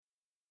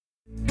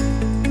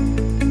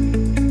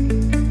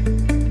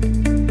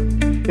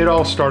It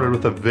all started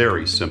with a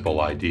very simple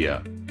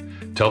idea.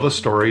 Tell the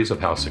stories of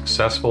how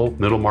successful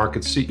middle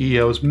market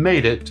CEOs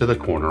made it to the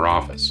corner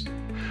office.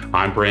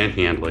 I'm Brant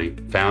Handley,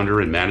 founder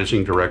and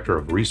managing director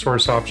of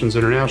Resource Options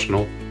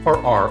International, or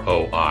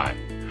ROI.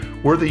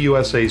 We're the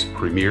USA's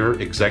premier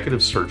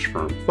executive search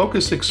firm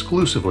focused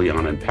exclusively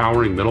on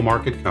empowering middle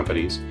market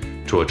companies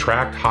to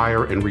attract,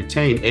 hire, and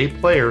retain A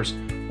players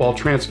while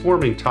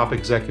transforming top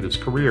executives'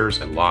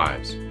 careers and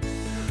lives.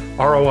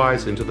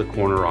 ROI's Into the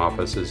Corner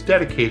office is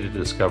dedicated to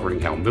discovering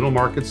how middle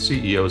market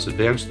CEOs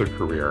advance their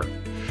career,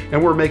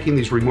 and we're making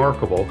these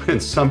remarkable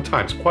and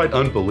sometimes quite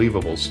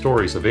unbelievable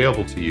stories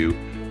available to you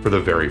for the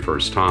very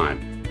first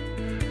time.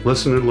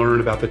 Listen and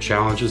learn about the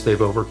challenges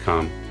they've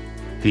overcome,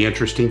 the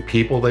interesting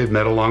people they've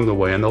met along the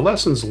way, and the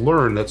lessons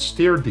learned that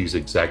steered these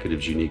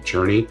executives' unique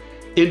journey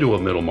into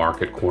a middle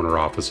market corner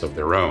office of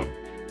their own.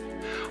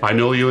 I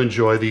know you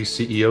enjoy these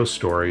CEO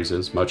stories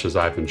as much as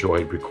I've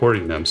enjoyed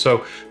recording them,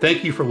 so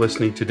thank you for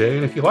listening today.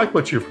 And if you like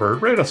what you've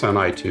heard, rate us on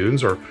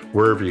iTunes or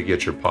wherever you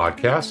get your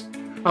podcasts.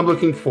 I'm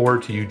looking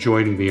forward to you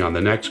joining me on the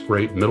next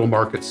great middle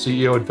market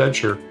CEO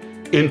adventure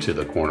into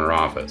the corner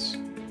office.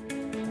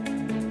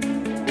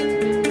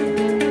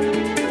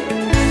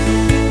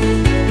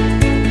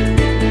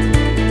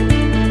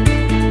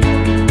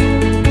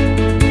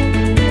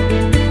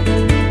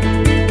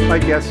 My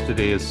guest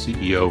today is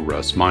CEO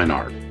Russ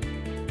Meinhardt.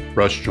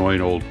 Russ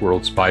joined Old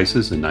World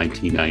Spices in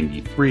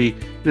 1993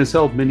 and has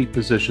held many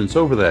positions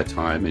over that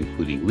time,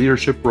 including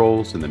leadership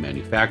roles in the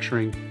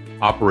manufacturing,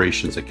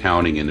 operations,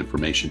 accounting, and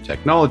information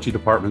technology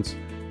departments,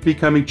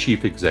 becoming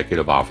Chief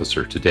Executive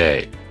Officer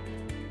today.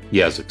 He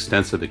has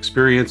extensive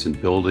experience in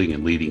building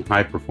and leading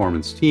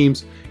high-performance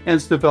teams and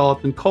has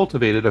developed and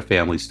cultivated a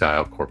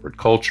family-style corporate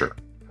culture.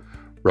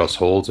 Russ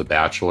holds a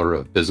Bachelor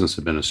of Business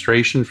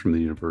Administration from the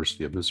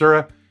University of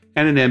Missouri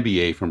and an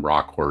MBA from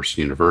Rockhurst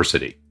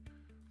University.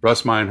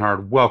 Russ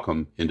Meinhardt,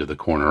 welcome into the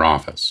corner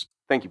office.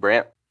 Thank you,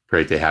 Brant.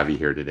 Great to have you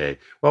here today.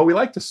 Well, we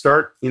like to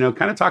start,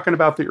 kind of talking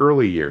about the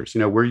early years,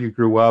 where you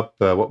grew up,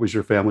 what was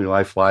your family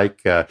life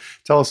like?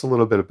 Tell us a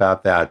little bit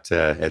about that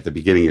at the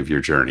beginning of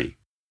your journey.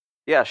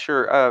 Yeah,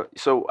 sure.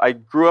 So I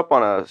grew up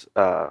on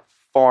a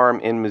farm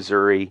in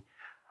Missouri.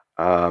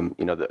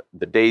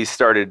 The days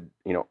started,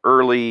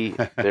 early.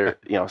 There,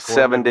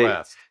 7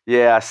 days.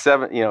 Yeah,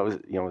 seven. It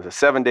was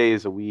 7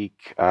 days a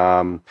week.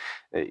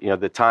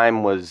 The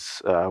time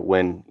was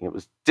when it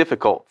was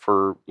difficult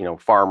for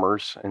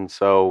farmers, and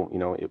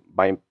so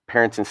my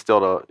parents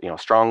instilled a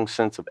strong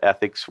sense of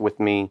ethics with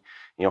me.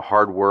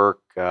 Hard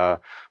work,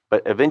 but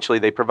eventually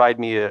they provide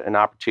me an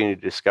opportunity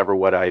to discover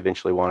what I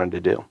eventually wanted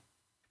to do.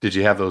 Did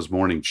you have those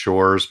morning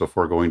chores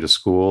before going to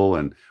school,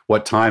 and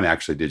what time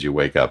actually did you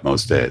wake up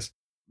most days?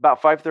 About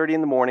 5:30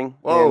 in the morning.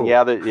 Whoa.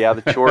 And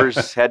the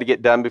chores had to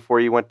get done before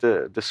you went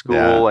to school.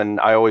 Yeah. And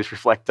I always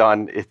reflect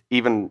on it,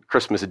 even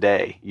Christmas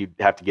Day, you'd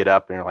have to get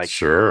up and you're like,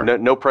 sure.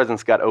 No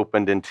presents got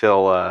opened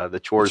until the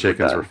chores were done.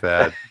 Chickens were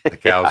fed, the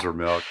cows were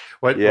milked.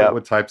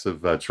 What types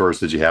of chores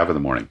did you have in the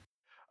morning?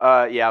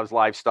 It was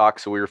livestock,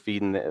 so we were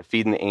feeding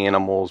the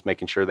animals,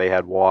 making sure they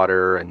had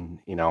water, and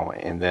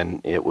and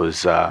then it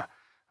was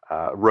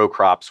row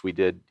crops. We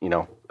did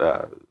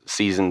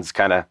seasons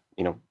kind of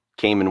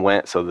came and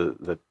went, so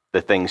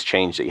the things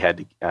changed that you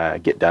had to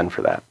get done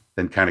for that.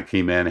 Then kind of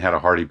came in, had a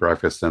hearty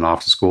breakfast, and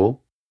off to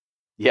school?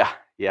 Yeah.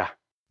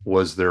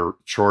 Was there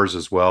chores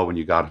as well when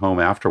you got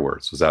home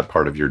afterwards? Was that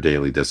part of your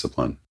daily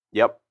discipline?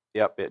 Yep.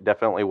 It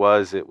definitely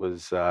was. It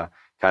was kind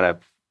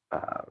of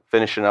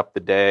finishing up the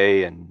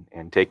day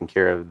and taking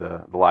care of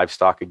the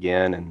livestock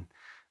again, and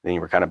then you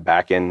were kind of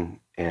back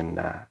in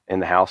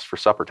the house for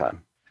supper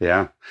time.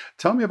 Yeah.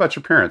 Tell me about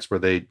your parents. Were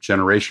they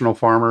generational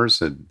farmers?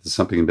 Had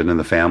something been in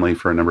the family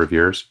for a number of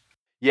years?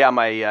 Yeah,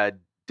 my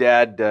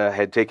dad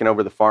had taken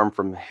over the farm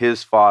from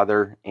his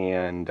father,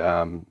 and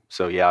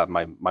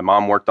my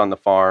mom worked on the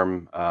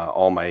farm.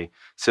 All my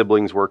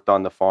siblings worked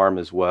on the farm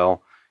as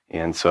well,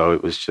 and so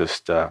it was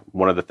just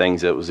one of the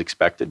things that was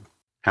expected.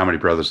 How many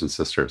brothers and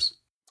sisters?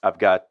 I've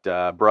got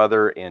a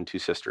brother and two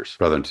sisters.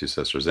 Brother and two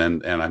sisters,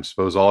 and I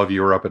suppose all of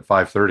you are up at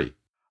 5:30.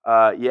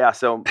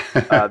 So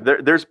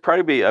there's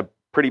probably a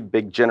pretty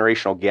big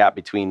generational gap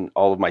between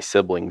all of my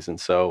siblings, and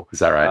so is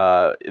that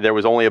right? There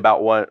was only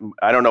about one.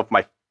 I don't know if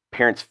my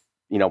parents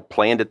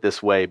planned it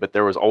this way, but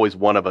there was always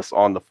one of us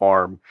on the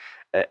farm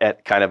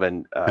at kind of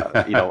an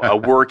a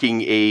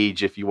working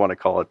age, if you want to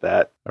call it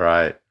that.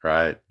 Right.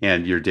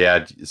 And your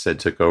dad said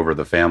took over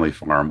the family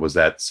farm. Was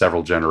that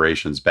several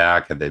generations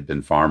back? Had they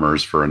been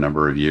farmers for a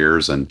number of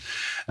years, and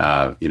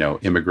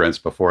immigrants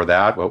before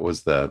that? What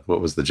was the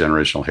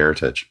generational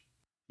heritage?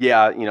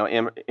 Yeah,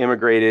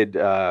 immigrated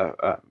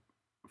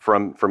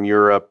from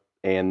Europe,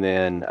 and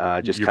then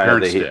just your kind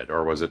of parents did,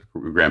 or was it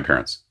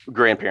grandparents?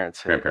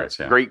 Grandparents,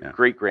 yeah.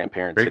 Great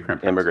grandparents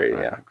immigrated,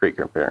 right. Yeah, great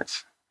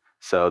grandparents.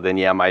 So then,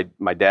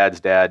 my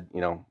dad's dad,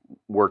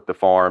 worked the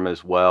farm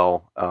as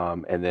well,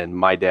 and then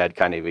my dad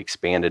kind of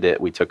expanded it.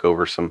 We took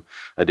over some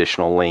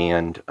additional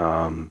land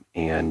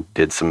and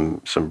did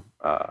some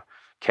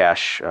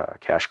cash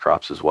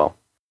crops as well.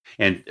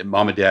 And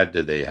mom and dad,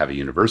 did they have a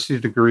university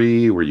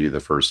degree? Were you the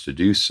first to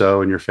do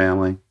so in your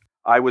family?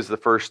 I was the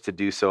first to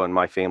do so in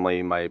my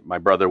family. My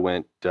brother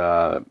went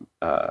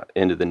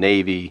into the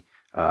Navy.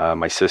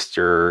 My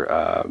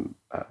sister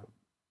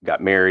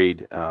got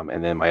married,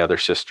 and then my other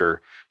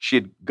sister, she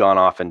had gone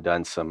off and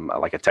done some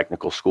like a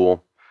technical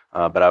school,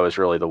 but I was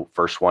really the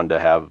first one to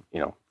have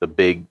the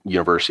big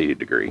university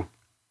degree.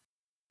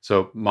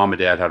 So mom and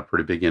dad had a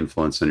pretty big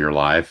influence in your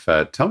life.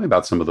 Tell me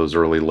about some of those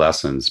early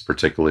lessons,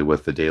 particularly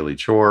with the daily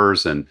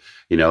chores and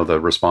the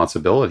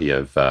responsibility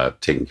of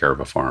taking care of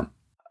a farm.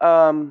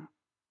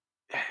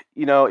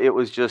 It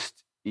was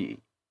just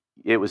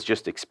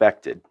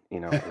expected,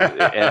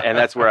 and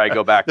that's where I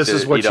go back to. This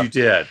is what you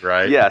did,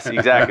 right? Yes,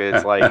 exactly.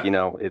 It's like,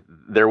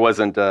 there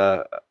wasn't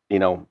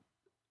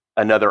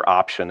another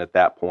option at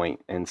that point.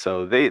 And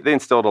so they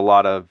instilled a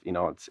lot of,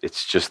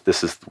 it's just,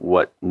 this is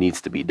what needs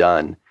to be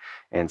done.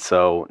 And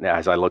so now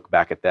as I look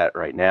back at that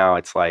right now,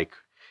 it's like,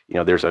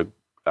 there's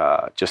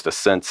just a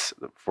sense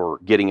for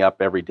getting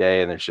up every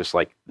day, and it's just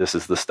like, this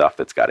is the stuff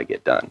that's got to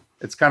get done.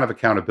 It's kind of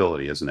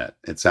accountability, isn't it?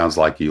 It sounds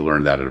like you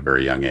learned that at a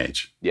very young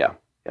age. Yeah,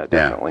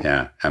 definitely.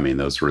 Yeah. I mean,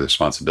 those were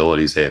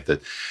responsibilities. Hey, if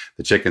the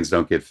chickens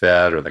don't get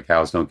fed, or the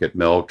cows don't get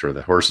milked, or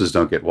the horses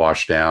don't get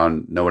washed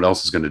down, no one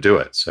else is going to do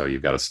it. So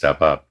you've got to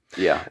step up.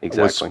 Yeah,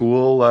 exactly. Was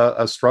school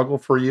a struggle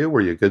for you?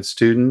 Were you a good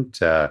student?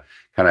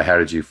 Kind of how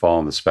did you fall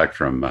on the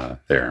spectrum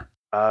there?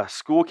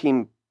 School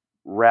came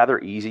rather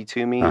easy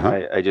to me.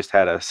 Uh-huh. I just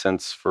had a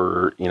sense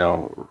for,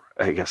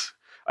 I guess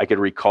I could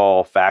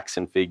recall facts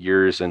and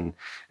figures and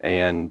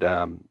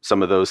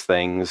some of those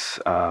things.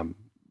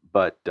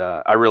 But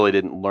I really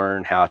didn't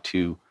learn how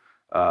to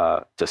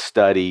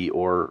study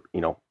or,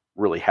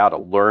 really how to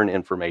learn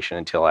information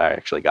until I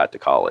actually got to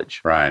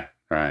college. Right.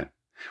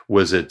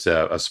 Was it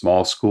a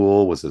small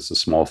school? Was this a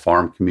small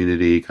farm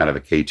community, kind of a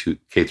K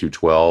through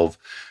 12,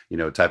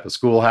 type of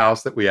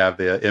schoolhouse that we have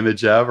the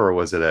image of, or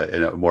was it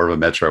a more of a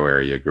metro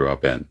area you grew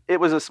up in? It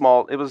was a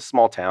small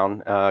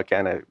town,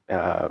 kind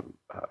of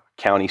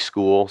county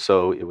school.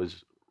 So it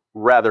was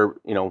rather,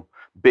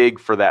 big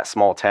for that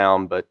small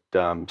town, but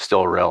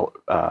still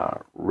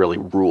a really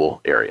rural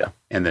area.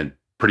 And then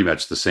pretty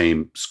much the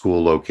same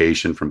school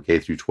location from K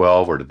through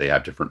 12, or did they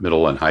have different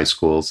middle and high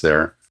schools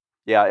there?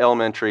 Yeah,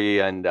 elementary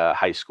and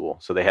high school.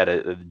 So they had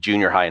a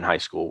junior high and high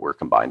school were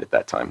combined at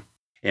that time.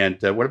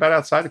 And what about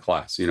outside of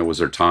class? Was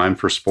there time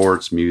for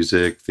sports,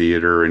 music,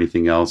 theater,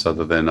 anything else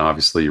other than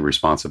obviously your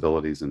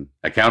responsibilities and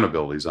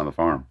accountabilities on the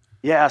farm?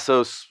 Yeah,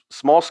 so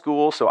small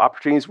school, so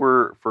opportunities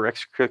for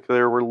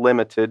extracurricular were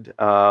limited.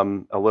 A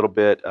little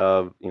bit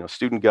of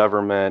student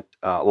government,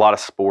 a lot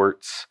of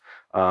sports,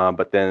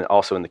 but then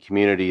also in the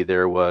community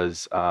there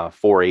was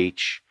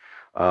 4-H,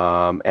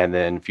 and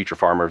then Future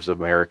Farmers of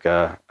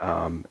America,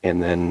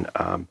 and then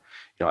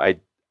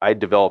I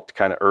developed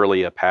kind of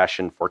early a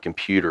passion for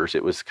computers.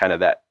 It was kind of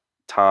that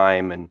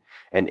time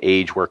and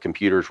age where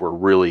computers were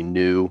really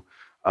new,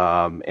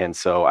 and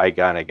so I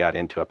kind of got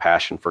into a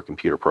passion for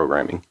computer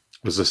programming.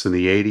 Was this in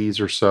the 80s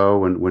or so?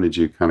 When did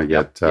you kind of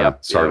get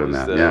started in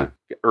that?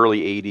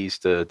 Early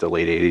 80s to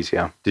late 80s,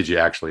 yeah. Did you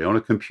actually own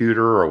a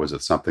computer, or was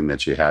it something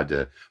that you had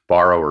to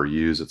borrow or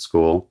use at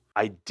school?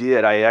 I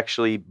did. I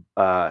actually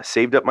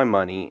saved up my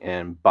money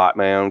and bought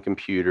my own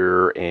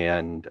computer,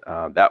 and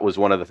that was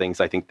one of the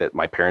things I think that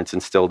my parents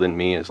instilled in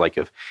me is like,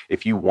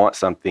 if you want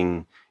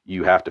something,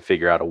 you have to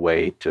figure out a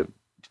way to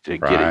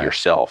get it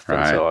yourself. Right.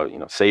 And so,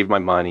 saved my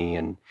money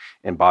and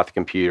bought the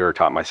computer,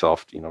 taught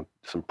myself,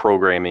 some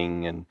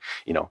programming, and,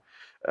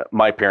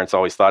 my parents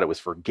always thought it was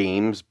for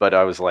games, but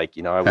I was like,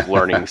 I was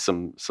learning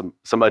some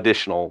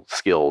additional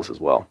skills as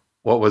well.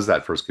 What was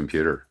that first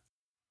computer?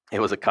 It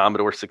was a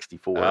Commodore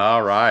 64.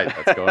 All right.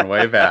 That's going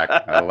way back.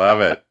 I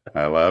love it.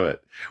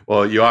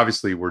 Well, you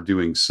obviously were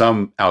doing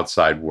some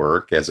outside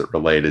work as it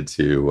related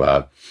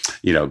to,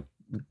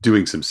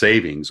 doing some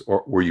savings.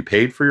 Or were you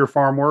paid for your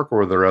farm work, or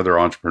were there other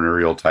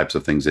entrepreneurial types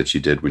of things that you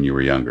did when you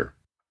were younger?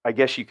 I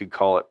guess you could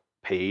call it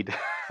paid.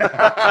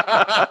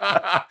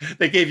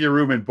 They gave you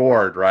room and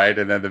board, right?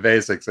 And then the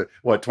basics,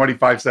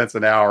 25 cents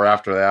an hour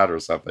after that or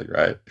something,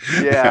 right?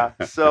 Yeah.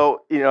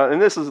 So,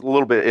 and this is a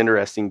little bit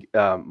interesting.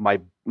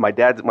 My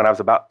dad, when I was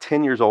about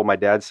 10 years old, my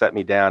dad sat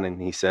me down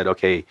and he said,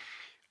 okay,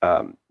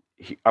 I'm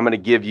going to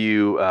give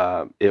you,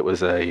 it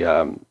was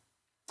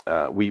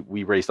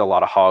we raised a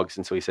lot of hogs.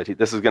 And so he said,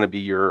 this is going to be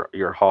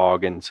your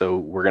hog. And so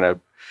we're going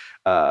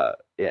to,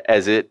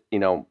 as it,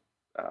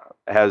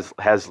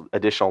 has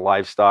additional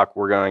livestock,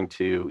 we're going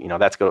to,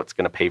 it's going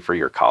to pay for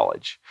your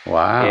college.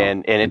 Wow.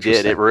 And it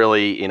did. It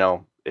really,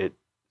 it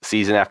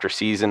season after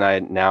season,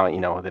 then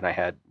I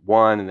had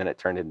one, and then it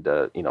turned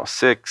into,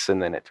 6,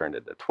 and then it turned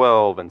into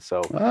 12. And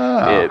so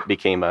it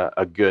became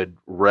a good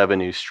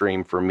revenue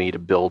stream for me to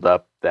build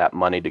up that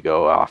money to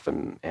go off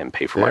and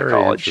pay for my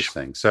college.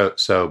 Interesting.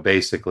 So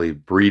basically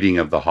breeding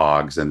of the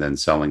hogs and then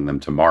selling them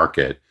to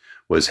market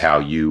was how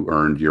you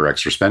earned your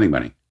extra spending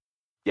money.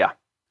 Yeah.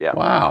 Yeah.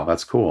 Wow,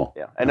 that's cool.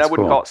 Yeah, and that's I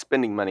wouldn't cool. call it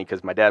spending money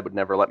because my dad would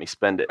never let me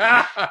spend it.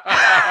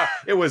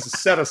 It was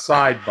set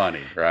aside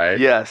money, right?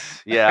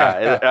 Yes,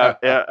 yeah.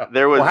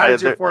 There was. Well, how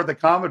did you afford the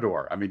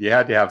Commodore? I mean, you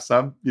had to have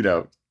some,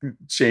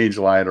 change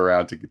lying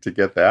around to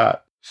get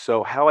that.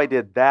 So how I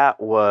did that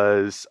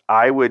was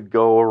I would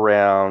go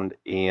around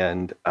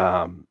and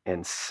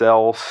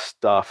sell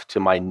stuff to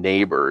my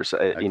neighbors.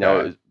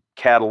 Okay.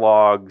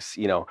 Catalogs,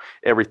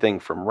 everything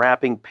from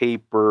wrapping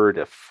paper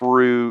to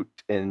fruit.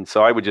 And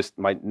so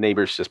my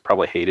neighbors just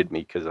probably hated me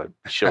because I'd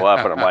show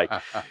up and I'm like,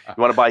 you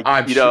want to buy,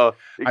 I'm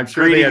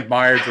sure they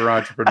admired your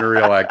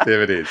entrepreneurial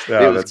activities.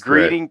 It was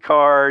greeting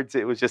cards.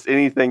 It was just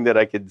anything that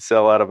I could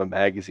sell out of a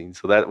magazine.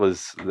 So that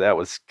was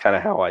kind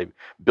of how I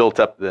built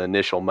up the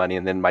initial money.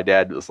 And then my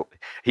dad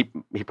he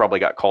probably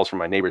got calls from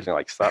my neighbors and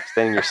like, stop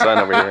sending your son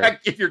over here.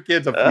 Give your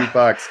kids a few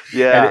bucks.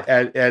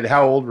 Yeah. And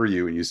how old were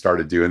you when you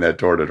started doing that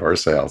door-to-door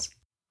sales?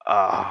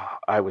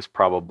 I was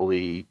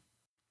probably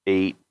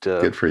 8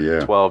 to Good for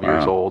you. 12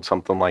 years old,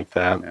 something like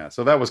that. Yeah,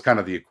 so that was kind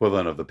of the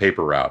equivalent of the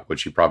paper route,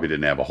 which you probably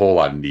didn't have a whole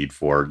lot of need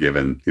for,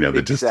 given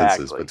the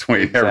distances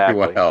between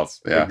everyone else.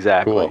 Yeah,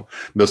 exactly. Cool.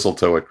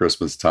 Mistletoe at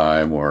Christmas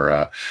time,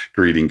 or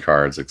greeting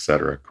cards,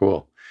 etc.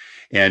 Cool.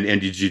 And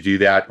did you do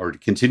that, or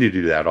continue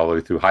to do that all the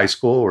way through high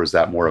school, or is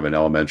that more of an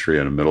elementary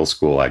and a middle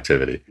school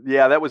activity?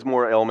 Yeah, that was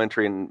more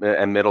elementary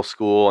and middle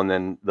school, and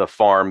then the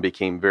farm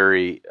became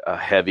very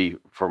heavy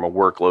from a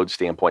workload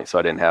standpoint, so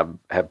I didn't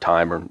have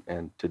time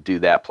and to do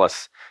that.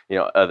 Plus,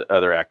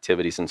 other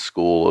activities in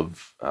school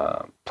of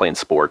playing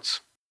sports.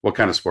 What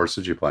kind of sports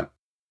did you play?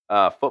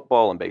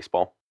 Football and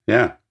baseball.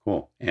 Yeah,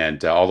 cool.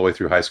 And all the way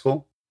through high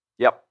school?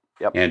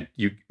 Yep. And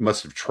you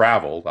must have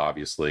traveled,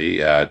 obviously,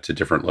 to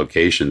different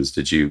locations.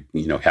 Did you,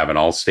 have an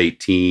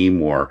all-state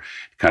team or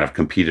kind of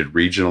competed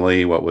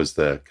regionally? What was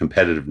the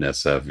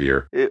competitiveness of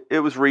your?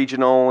 It was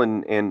regional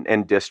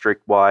and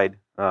district-wide.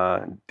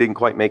 Didn't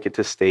quite make it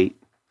to state.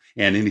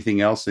 And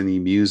anything else, any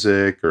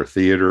music or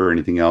theater or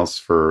anything else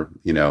for,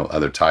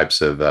 other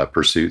types of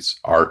pursuits,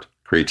 art,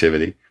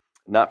 creativity?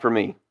 Not for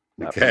me.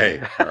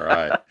 Okay. All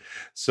right.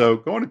 So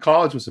going to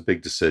college was a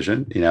big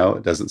decision.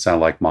 It doesn't sound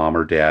like mom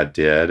or dad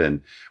did.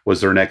 And was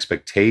there an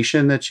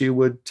expectation that you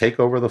would take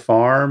over the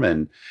farm?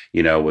 And,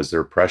 was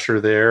there pressure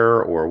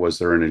there, or was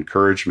there an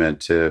encouragement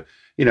to,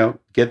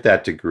 get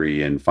that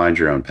degree and find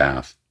your own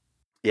path?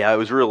 Yeah, it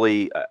was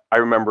really, I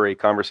remember a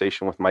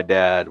conversation with my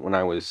dad when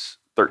I was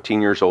 13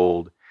 years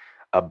old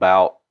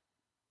about,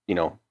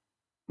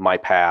 my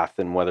path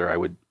and whether I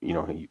would,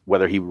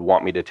 whether he would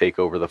want me to take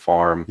over the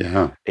farm.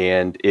 Yeah.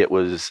 And it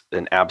was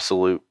an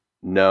absolute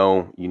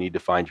no. You need to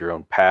find your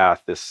own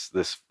path. This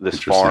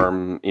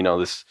farm,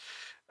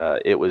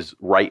 it was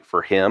right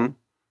for him,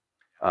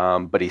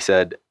 but he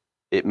said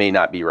it may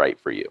not be right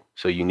for you.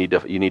 So you need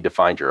to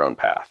find your own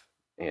path.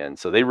 And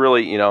so they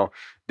really,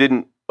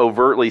 didn't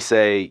overtly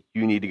say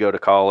you need to go to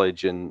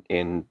college and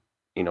kind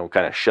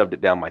of shoved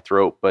it down my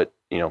throat, but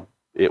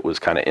it was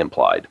kind of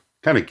implied.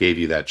 Kind of gave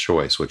you that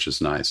choice, which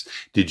is nice.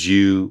 Did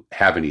you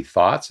have any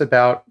thoughts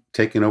about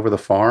taking over the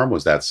farm?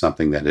 Was that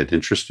something that had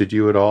interested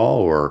you at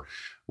all? Or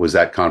was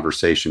that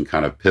conversation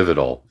kind of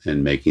pivotal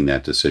in making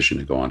that decision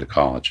to go on to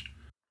college?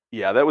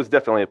 Yeah, that was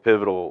definitely a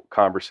pivotal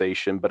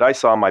conversation, but I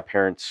saw my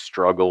parents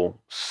struggle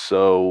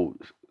so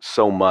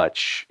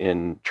much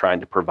in trying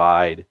to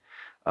provide,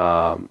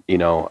 a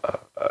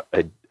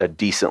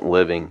decent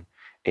living.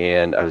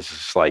 And I was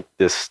just like,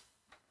 this,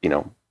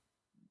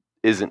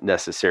 isn't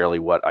necessarily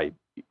what I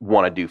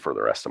want to do for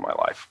the rest of my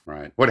life.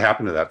 Right. What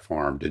happened to that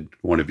farm? Did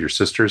one of your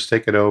sisters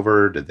take it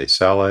over? Did they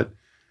sell it?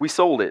 We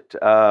sold it.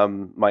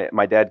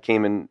 My dad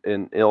came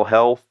in ill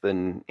health,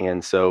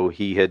 and so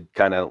he had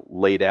kind of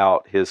laid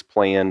out his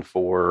plan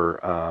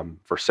for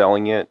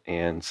selling it,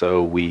 and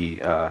so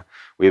we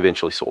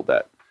eventually sold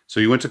that. So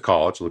you went to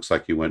college. It looks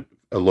like you went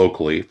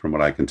locally, from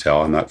what I can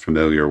tell. I'm not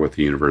familiar with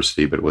the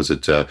university, but was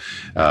it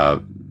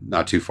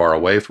not too far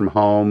away from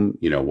home?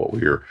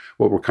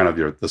 What were kind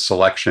of the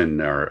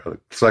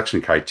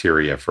selection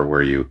criteria for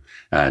where you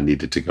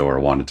needed to go or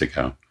wanted to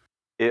go?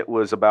 It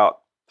was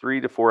about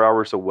 3 to 4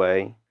 hours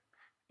away,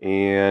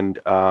 and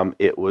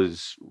it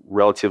was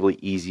relatively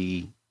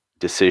easy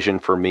decision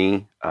for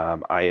me.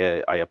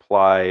 I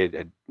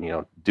applied,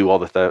 do all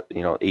the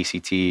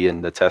ACT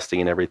and the testing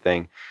and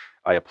everything.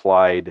 I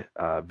applied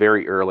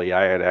very early.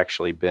 I had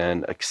actually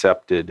been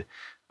accepted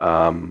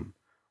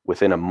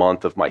within a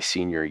month of my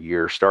senior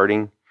year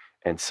starting.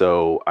 And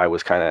so I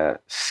was kind of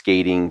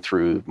skating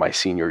through my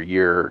senior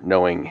year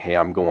knowing, hey,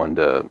 I'm going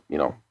to,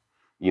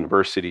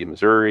 University of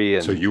Missouri.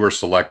 And so you were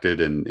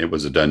selected and it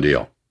was a done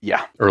deal.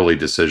 Yeah. Early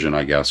decision,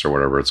 I guess, or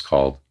whatever it's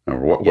called, or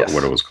what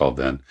it was called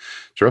then.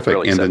 Terrific.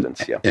 Early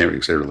acceptance, yeah.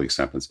 Early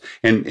acceptance.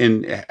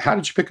 And how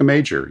did you pick a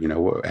major?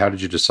 How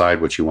did you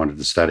decide what you wanted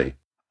to study?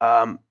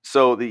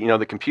 So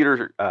the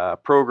computer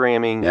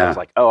programming, I was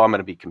like, oh, I'm going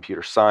to be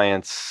computer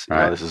science.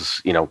 This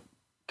is, going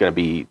to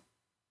be,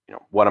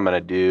 what I'm going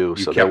to do.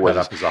 You kept that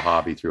up as a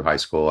hobby through high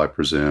school, I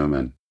presume.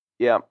 And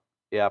yeah.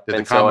 Did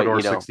the Commodore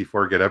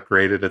 64 get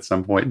upgraded at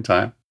some point in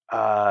time?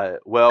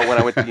 Well, when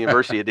I went to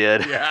university, it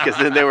did, because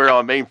then they were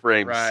on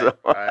mainframes. Right,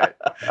 right.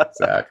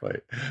 Exactly.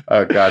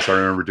 Oh, gosh, I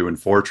remember doing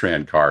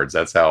Fortran cards.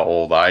 That's how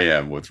old I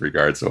am with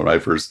regards to my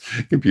first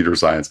computer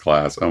science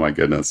class. Oh, my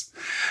goodness.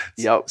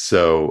 Yep.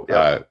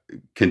 So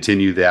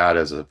continue that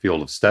as a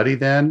field of study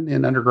then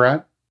in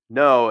undergrad?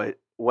 No,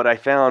 what I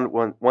found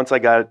once I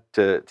got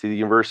to the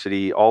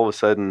university, all of a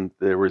sudden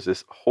there was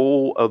this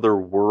whole other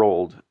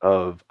world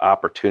of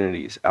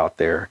opportunities out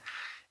there.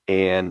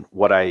 And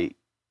what I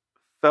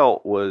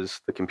felt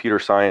was the computer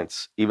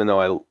science, even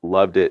though I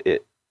loved it,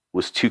 it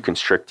was too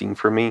constricting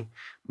for me.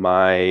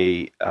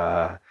 My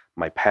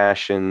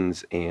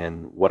passions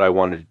and what I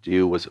wanted to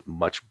do was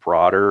much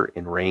broader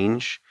in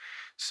range.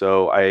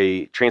 So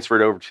I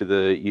transferred over to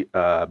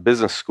the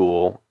business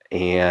school,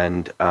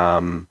 and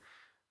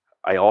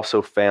I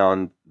also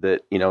found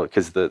that,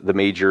 because the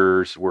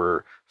majors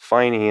were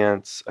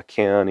finance,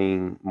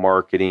 accounting,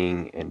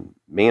 marketing, and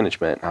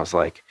management. And I was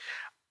like,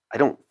 I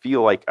don't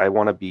feel like I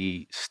want to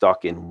be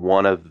stuck in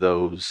one of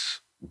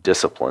those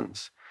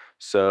disciplines.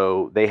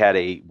 So they had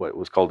what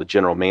was called a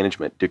general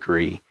management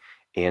degree.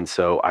 And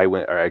so I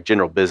went, or a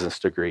general business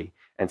degree.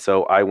 And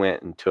so I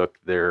went and took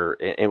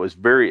it was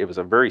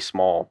a very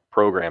small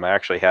program. I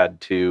actually had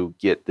to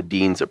get the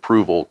dean's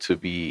approval to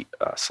be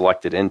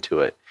selected into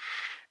it.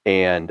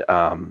 And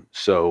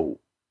so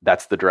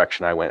that's the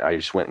direction I went. I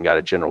just went and got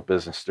a general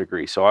business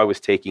degree. So I was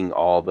taking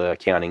all the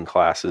accounting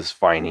classes,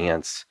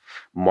 finance,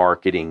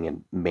 marketing,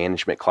 and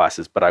management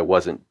classes, but I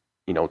wasn't,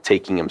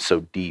 taking them so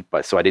deep.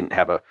 So I didn't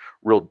have a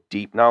real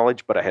deep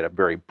knowledge, but I had a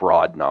very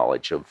broad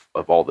knowledge of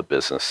all the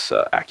business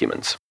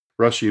acumens.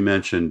 Russ, you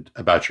mentioned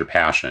about your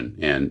passion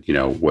and,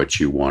 what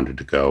you wanted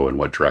to go and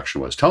what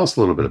direction was. Tell us a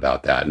little bit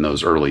about that in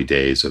those early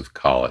days of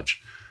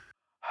college.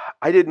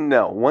 I didn't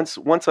know. Once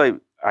I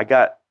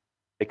got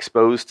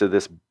exposed to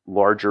this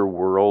larger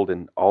world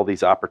and all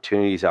these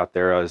opportunities out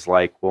there, I was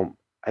like, well,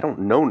 I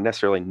don't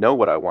necessarily know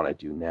what I want to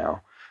do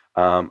now.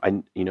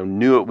 I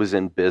knew it was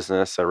in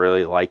business. I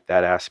really liked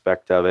that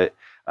aspect of it.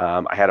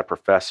 I had a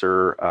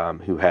professor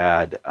who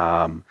had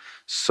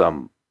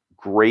some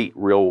great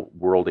real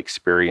world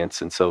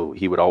experience, and so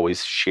he would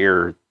always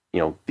share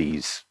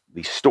these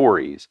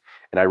stories,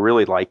 and I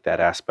really liked that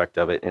aspect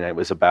of it. And it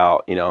was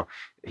about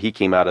he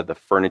came out of the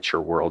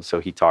furniture world, so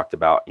he talked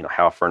about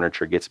how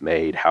furniture gets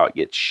made, how it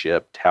gets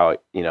shipped, how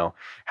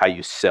how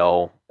you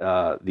sell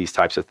these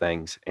types of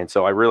things. And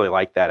so I really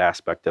liked that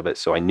aspect of it.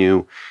 So I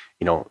knew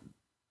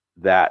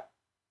that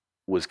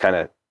was kind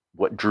of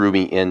what drew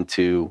me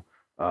into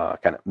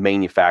kind of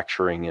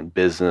manufacturing and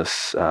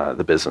business,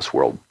 the business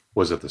world.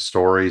 Was it the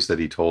stories that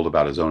he told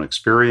about his own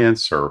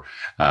experience, or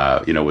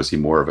was he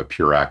more of a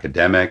pure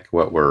academic?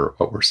 What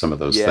were some of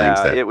those things?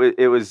 Yeah,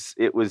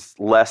 it was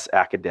less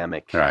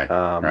academic, right?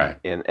 Right,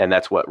 and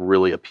that's what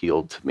really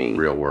appealed to me.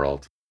 Real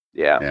world.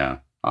 Yeah.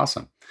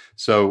 Awesome.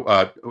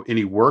 So,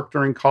 any work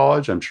during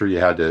college? I'm sure you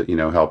had to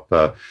help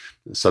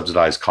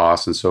subsidize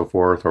costs and so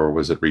forth, or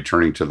was it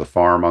returning to the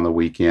farm on the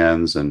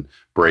weekends and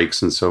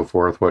breaks and so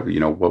forth? What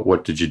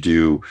did you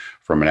do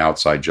from an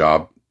outside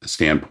job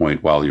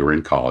standpoint while you were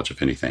in college,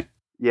 if anything?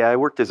 Yeah, I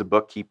worked as a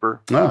bookkeeper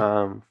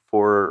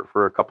for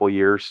a couple of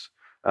years.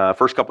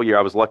 First couple of years,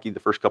 I was lucky. The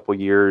first couple of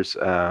years,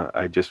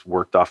 I just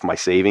worked off my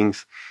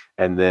savings,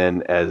 and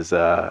then as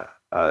the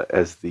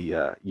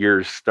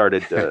years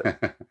started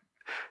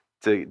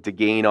to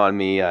gain on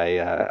me,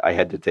 I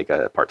had to take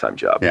a part-time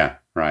job. Yeah,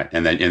 right.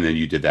 And then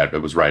you did that. It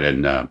was right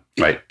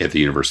at the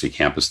university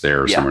campus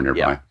there, or somewhere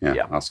nearby.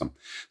 Yeah, awesome.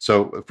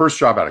 So, first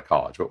job out of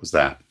college, what was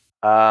that?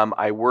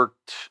 I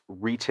worked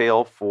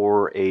retail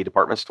for a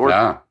department store.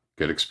 Yeah,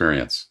 good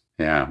experience.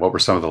 Yeah. What were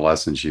some of the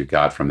lessons you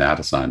got from that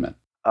assignment?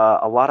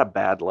 A lot of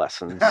bad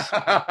lessons.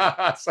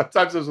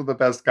 Sometimes those are the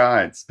best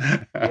kinds.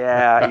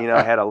 Yeah,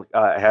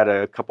 I had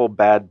a couple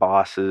bad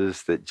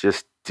bosses that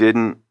just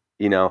didn't,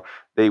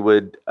 they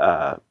would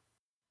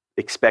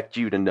expect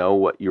you to know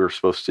what you were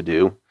supposed to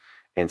do,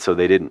 and so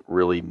they didn't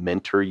really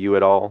mentor you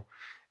at all.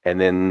 And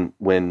then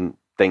when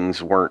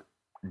things weren't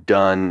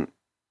done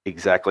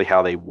exactly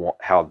how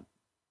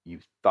you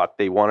thought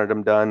they wanted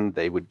them done,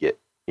 they would get,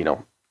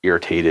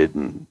 irritated.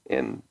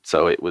 And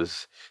so it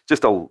was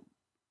just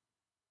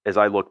as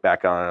I look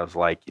back on it, I was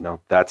like,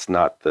 that's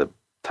not the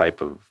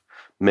type of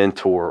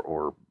mentor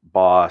or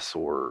boss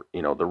or,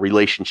 the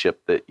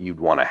relationship that you'd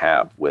want to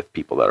have with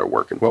people that are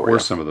working for you. What were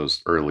some of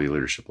those early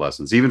leadership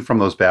lessons, even from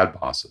those bad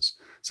bosses?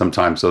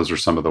 Sometimes those are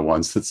some of the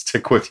ones that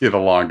stick with you the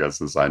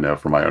longest, as I know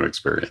from my own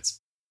experience.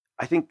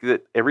 I think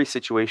that every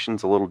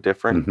situation's a little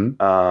different,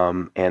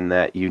 and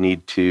that you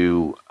need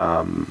to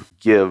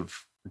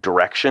give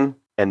direction,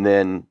 and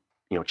then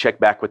check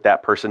back with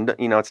that person.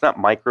 It's not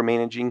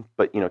micromanaging,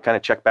 but kind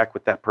of check back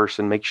with that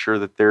person, make sure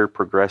that they're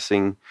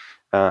progressing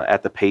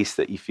at the pace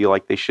that you feel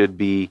like they should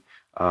be,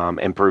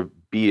 and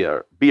be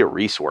a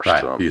resource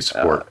to them. Be a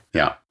support.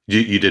 Yeah,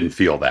 you didn't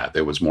feel that.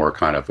 It was more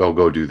kind of,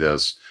 go do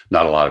this,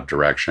 not a lot of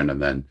direction, and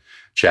then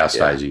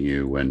chastising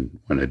you when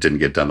it didn't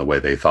get done the way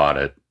they thought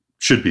it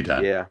should be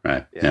done. Yeah.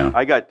 Right. Yeah.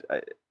 I got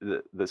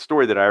the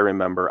story that I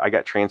remember. I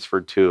got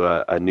transferred to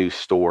a new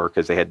store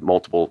because they had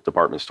multiple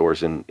department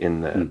stores in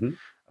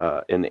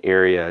the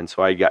area, and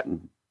so I got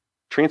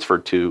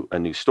transferred to a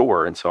new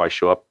store. And so I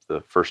show up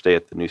the first day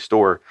at the new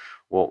store.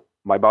 Well,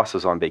 my boss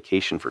is on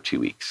vacation for 2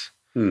 weeks.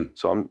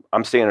 So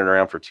I'm standing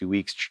around for 2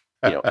 weeks,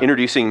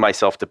 introducing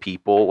myself to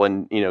people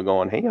and,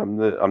 going, hey, I'm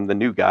the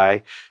new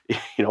guy,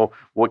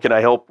 what can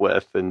I help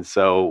with? And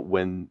so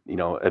when,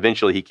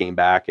 eventually he came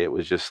back, it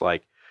was just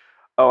like,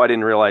 oh, I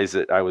didn't realize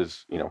that I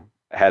was,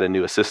 had a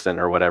new assistant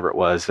or whatever it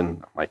was.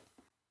 And I'm like,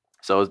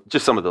 so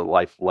just some of the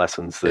life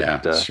lessons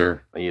that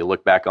sure. You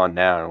look back on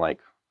now and like,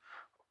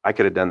 I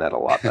could have done that a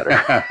lot better.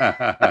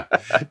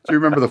 Do you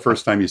remember the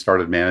first time you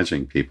started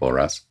managing people,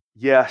 Russ?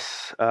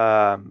 Yes.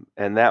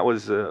 And that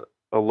was a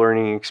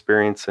learning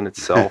experience in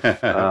itself.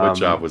 What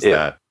job was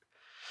that?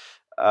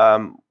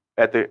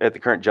 At the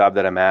current job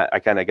that I'm at, I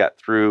kind of got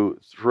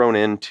thrown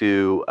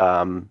into,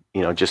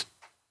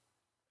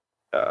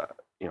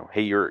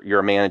 hey, you're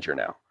a manager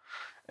now.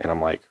 And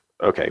I'm like,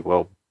 okay,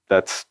 well,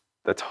 that's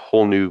a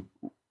whole new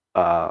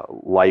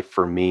life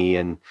for me.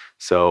 And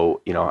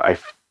so,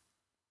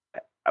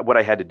 what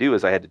I had to do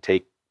is I had to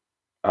take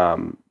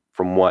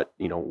from what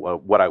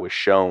I was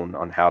shown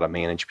on how to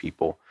manage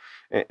people.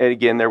 And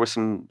again, there was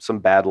some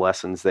bad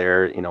lessons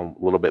there. A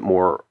little bit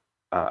more.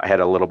 I had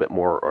a little bit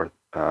more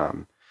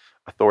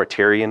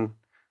authoritarian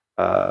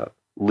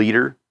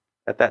leader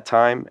at that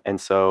time,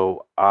 and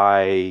so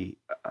I,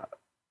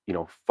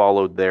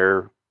 followed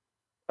their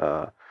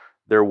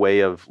way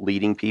of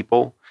leading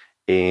people,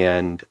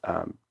 and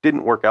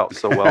didn't work out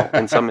so well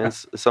in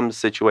some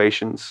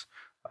situations.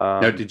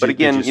 Now, did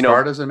you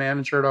start as a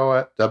manager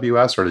at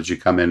WS, or did you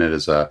come in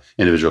as an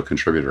individual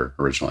contributor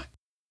originally?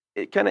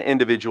 Kind of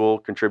individual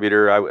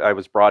contributor. I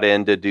was brought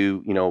in to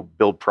do,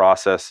 build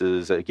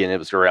processes. Again, it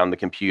was around the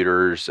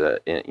computers.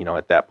 At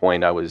that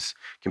point, I was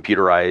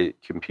computerizing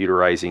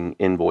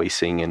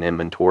invoicing and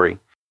inventory.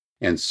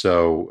 And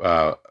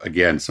so,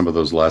 again, some of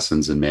those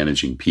lessons in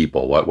managing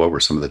people, what were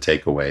some of the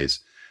takeaways,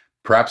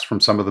 perhaps from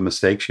some of the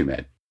mistakes you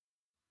made?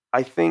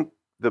 I think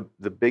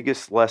the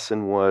biggest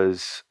lesson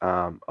was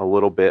a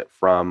little bit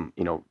from,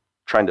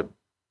 trying to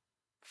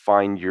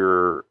find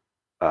your,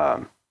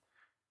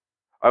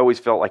 I always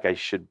felt like I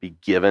should be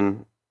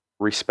given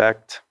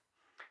respect.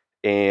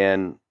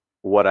 And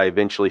what I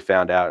eventually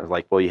found out is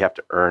like, well, you have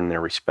to earn their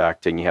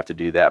respect, and you have to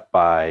do that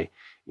by,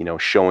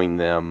 showing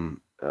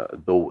them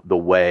the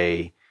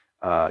way,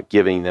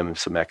 giving them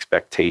some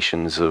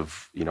expectations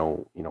of,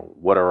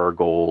 what are our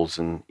goals,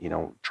 and,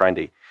 trying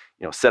to,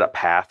 set a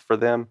path for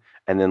them,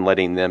 and then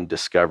letting them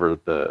discover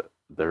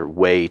their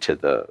way to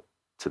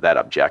that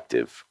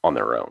objective on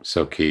their own.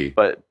 So key.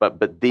 But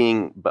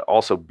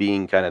also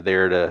being kind of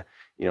there to,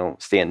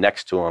 stand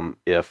next to them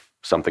if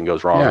something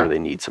goes wrong or they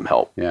need some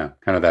help. Yeah,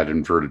 kind of that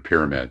inverted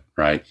pyramid,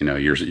 right?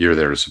 You're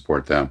there to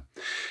support them.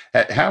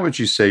 How would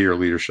you say your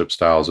leadership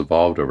style has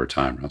evolved over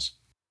time, Russ?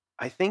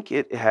 I think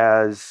it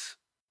has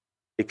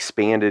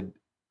expanded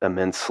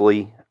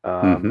immensely.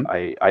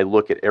 I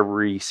look at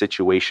every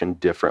situation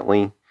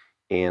differently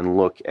and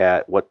look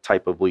at what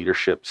type of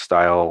leadership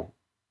style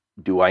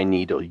do I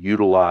need to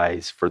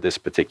utilize for this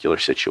particular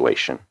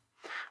situation,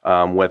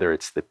 whether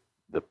it's the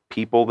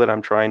people that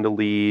I'm trying to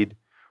lead,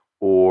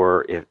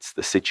 or it's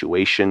the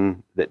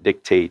situation that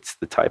dictates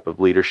the type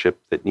of leadership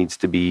that needs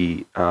to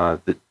be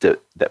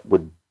that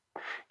would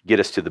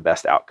get us to the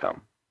best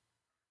outcome.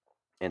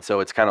 And so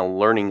it's kind of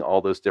learning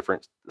all those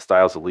different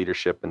styles of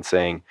leadership and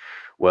saying,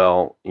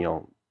 well,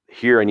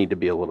 here I need to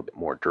be a little bit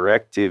more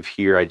directive.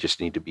 Here I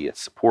just need to be a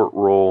support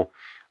role.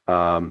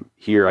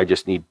 Here I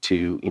just need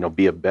to,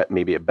 be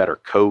maybe a better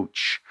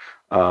coach.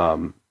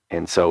 And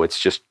so it's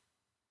just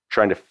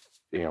trying to,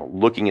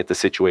 looking at the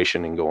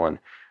situation and going,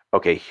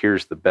 okay,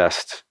 here's the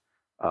best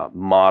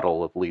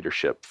model of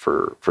leadership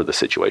for the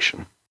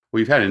situation. Well,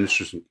 you've had an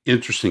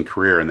interesting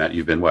career in that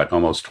you've been,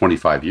 almost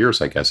 25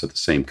 years, I guess, at the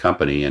same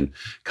company, and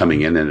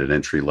coming in at an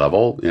entry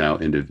level,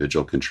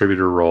 individual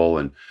contributor role,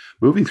 and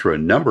moving through a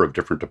number of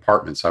different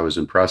departments. I was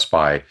impressed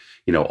by,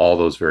 all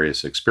those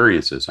various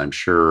experiences. I'm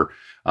sure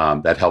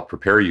that helped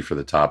prepare you for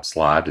the top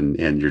slot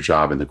and your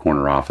job in the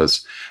corner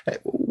office.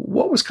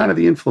 What was kind of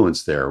the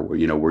influence there?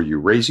 Were you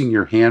raising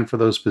your hand for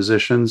those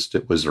positions?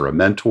 Was there a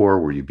mentor?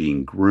 Were you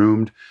being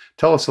groomed?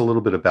 Tell us a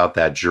little bit about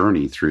that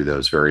journey through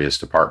those various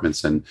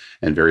departments and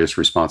various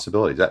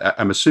responsibilities.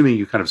 I'm assuming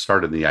you kind of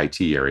started in the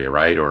IT area,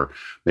 right? Or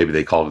maybe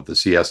they called it the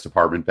CS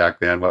department back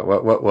then.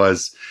 What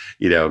was,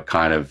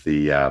 kind of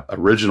the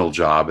original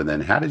job? And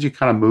then how did you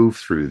kind of move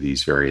through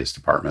these various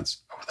departments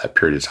over that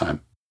period of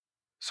time?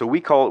 So we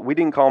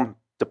didn't call them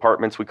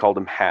departments, we called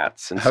them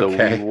hats. And so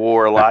we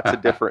wore lots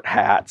of different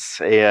hats.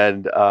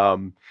 And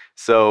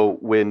so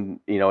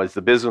when, as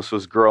the business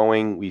was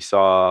growing, we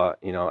saw,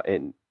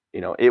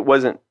 it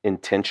wasn't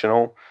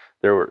intentional.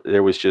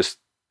 There was just,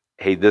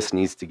 hey, this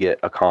needs to get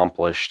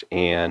accomplished.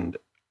 And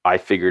I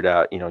figured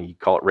out, you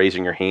call it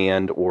raising your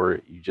hand,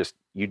 or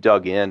you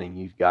dug in and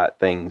you've got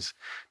things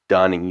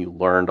done and you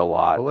learned a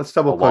lot well, let's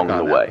double click along on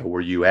the that. way. Were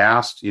you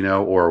asked,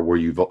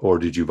 or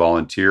did you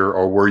volunteer,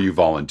 or were you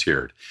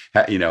volunteered?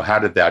 How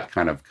did that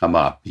kind of come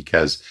up?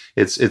 Because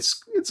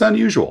it's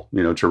unusual,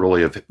 to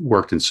really have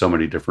worked in so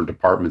many different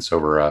departments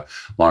over a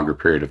longer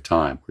period of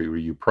time. Were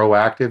you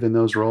proactive in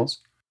those roles?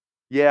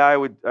 Yeah, I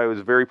was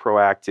very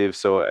proactive.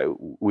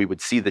 So we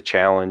would see the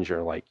challenge,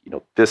 or like,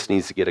 this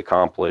needs to get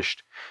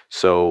accomplished.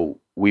 So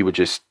we would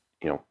just,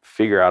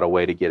 figure out a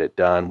way to get it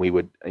done. We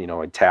would,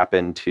 I'd tap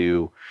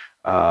into,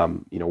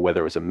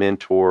 whether it was a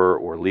mentor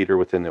or leader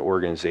within the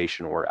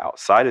organization or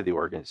outside of the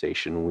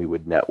organization, we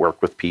would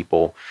network with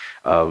people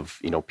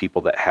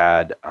people that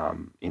had,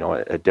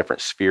 a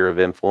different sphere of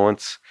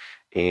influence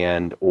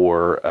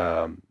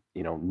or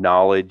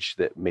knowledge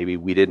that maybe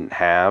we didn't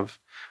have.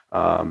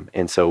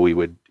 And so we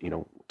would,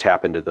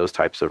 tap into those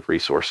types of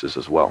resources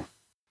as well.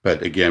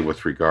 But again,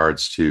 with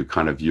regards to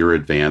kind of your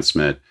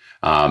advancement,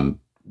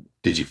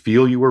 did you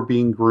feel you were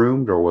being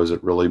groomed, or was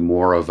it really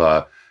more of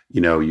a,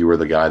 you were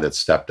the guy that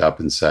stepped up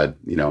and said,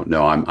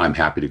 no, I'm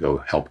happy to go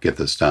help get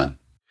this done?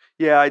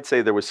 Yeah, I'd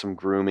say there was some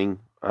grooming,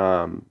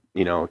 kind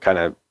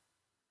of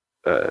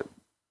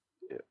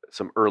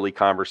some early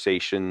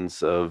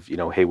conversations of,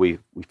 hey, we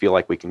feel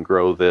like we can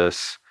grow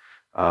this.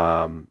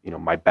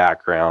 My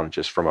background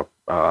just from a,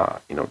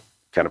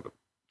 kind of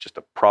just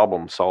a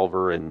problem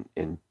solver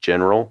in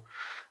general.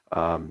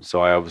 So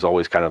I was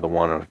always kind of the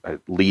one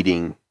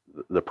leading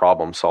the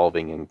problem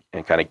solving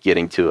and kind of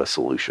getting to a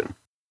solution.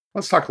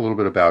 Let's talk a little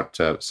bit about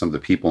some of the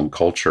people and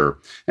culture.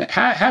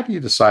 How do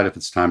you decide if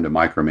it's time to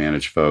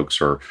micromanage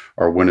folks or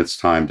when it's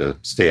time to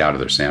stay out of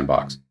their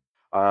sandbox?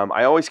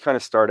 I always kind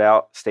of start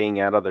out staying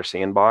out of their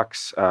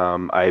sandbox.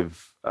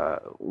 I've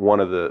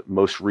one of the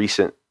most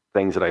recent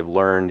things that I've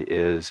learned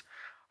is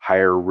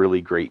hire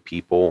really great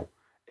people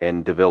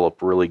and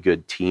develop really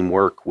good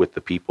teamwork with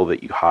the people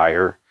that you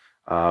hire,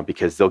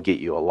 because they'll get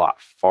you a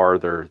lot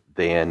farther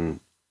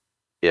than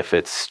if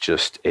it's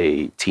just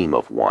a team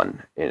of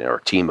one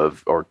or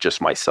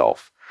just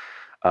myself.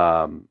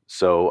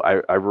 So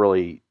I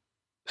really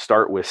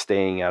start with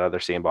staying out of their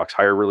sandbox,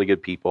 hire really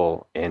good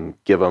people and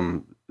give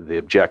them the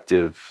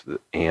objective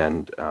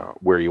and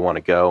where you want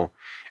to go,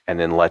 and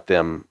then let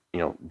them,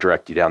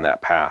 direct you down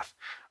that path.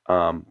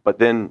 But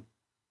then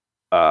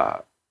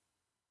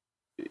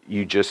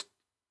you just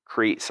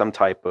create some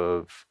type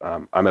of,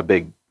 I'm a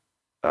big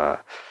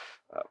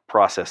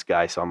process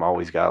guy, so I'm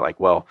always got like,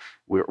 well,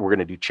 we're going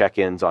to do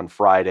check-ins on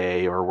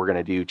Friday, or we're going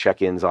to do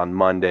check-ins on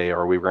Monday,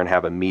 or we're going to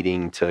have a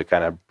meeting to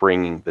kind of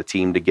bring the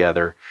team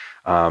together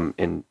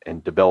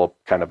and develop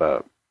kind of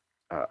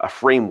a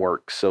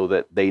framework so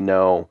that they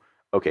know,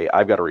 okay,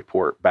 I've got to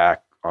report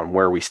back on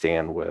where we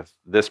stand with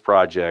this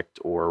project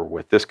or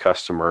with this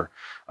customer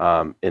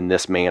in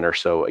this manner.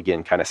 So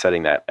again, kind of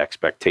setting that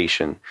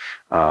expectation,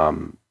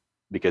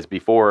 because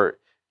before,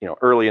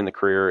 early in the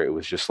career, it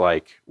was just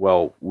like,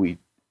 well,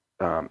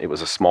 it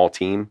was a small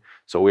team,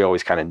 so we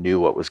always kind of knew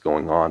what was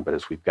going on. But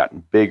as we've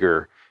gotten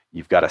bigger,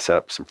 you've got to set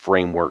up some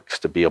frameworks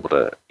to be able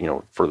to,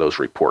 for those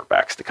report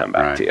backs to come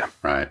back to you.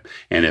 Right.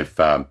 And if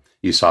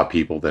you saw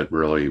people that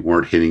really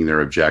weren't hitting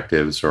their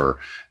objectives or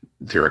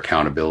their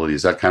accountability,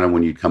 is that kind of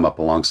when you'd come up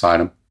alongside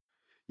them?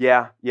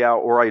 Yeah.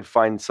 Or I'd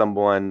find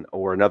someone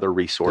or another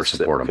resource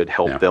that could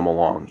help them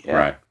along.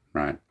 Yeah.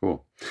 Right.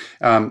 Cool.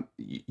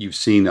 You've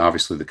seen,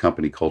 obviously, the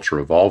company culture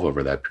evolve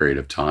over that period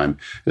of time.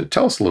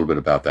 Tell us a little bit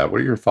about that. What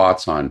are your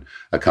thoughts on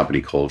a company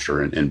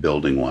culture and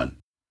building one?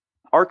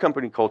 Our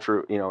company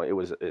culture,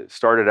 it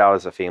started out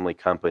as a family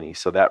company,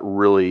 so that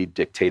really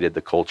dictated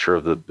the culture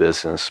of the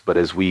business. But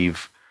as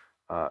we've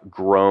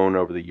grown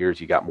over the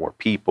years, you got more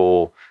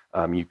people,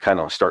 you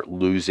kind of start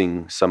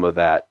losing some of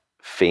that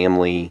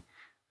family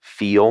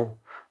feel.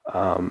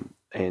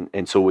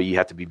 And so you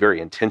have to be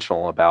very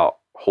intentional about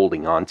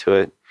holding on to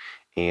it.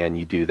 And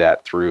you do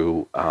that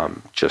through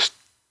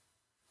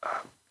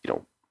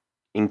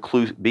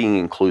being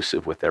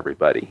inclusive with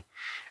everybody.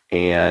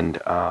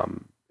 And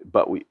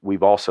but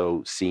we've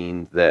also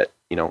seen that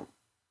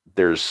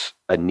there's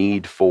a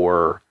need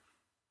for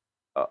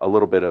a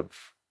little bit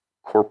of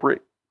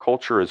corporate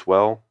culture as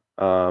well,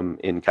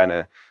 in kind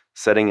of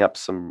setting up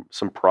some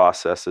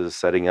processes,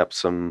 setting up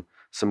some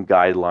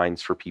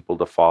guidelines for people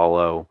to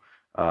follow,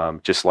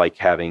 just like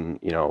having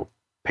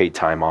paid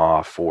time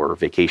off or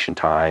vacation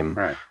time,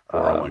 right?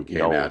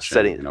 401k matching,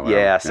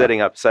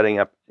 setting up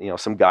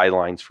some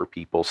guidelines for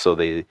people so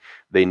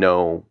they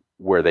know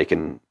where they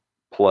can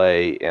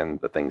play and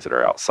the things that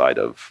are outside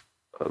of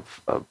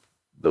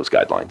those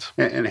guidelines.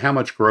 And how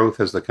much growth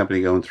has the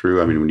company gone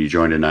through? I mean, when you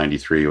joined in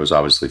 '93, it was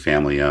obviously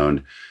family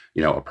owned.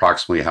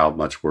 Approximately how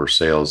much were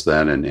sales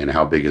then, and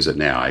how big is it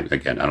now? I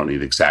don't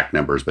need exact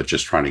numbers, but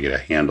just trying to get a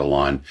handle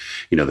on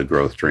the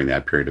growth during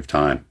that period of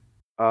time.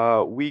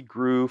 We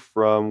grew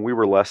we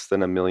were less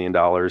than $1 million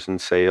in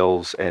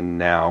sales, and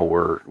now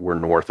we're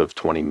north of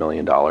 $20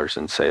 million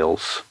in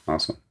sales.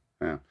 Awesome.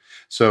 Yeah.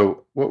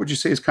 So what would you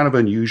say is kind of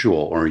unusual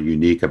or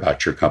unique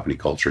about your company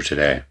culture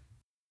today?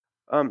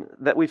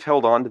 That we've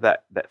held on to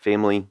that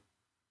family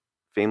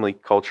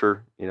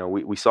culture.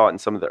 We saw it in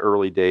some of the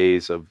early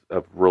days of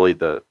really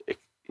the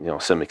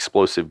some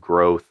explosive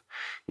growth,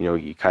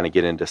 you kind of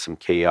get into some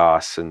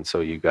chaos, and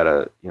so you got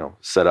to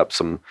set up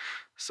some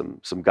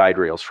guide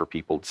rails for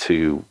people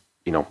to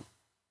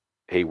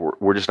hey,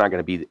 we're just not going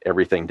to be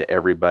everything to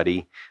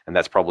everybody. And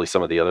that's probably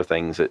some of the other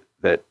things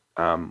that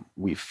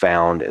we've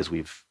found as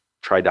we've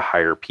tried to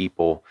hire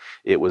people.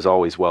 It was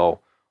always,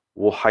 well,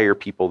 we'll hire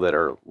people that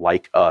are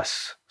like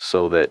us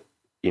so that,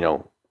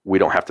 we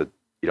don't have to,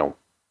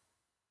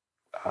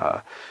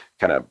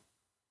 kind of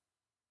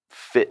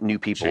fit new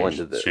people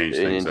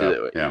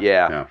into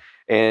Yeah.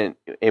 And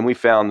we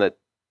found that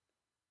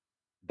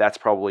that's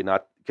probably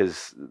not,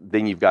 because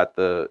then you've got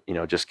the,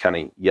 just kind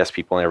of yes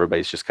people, and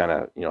everybody's just kind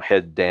of,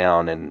 head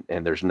down,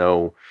 and there's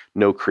no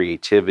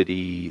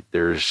creativity.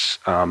 There's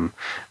a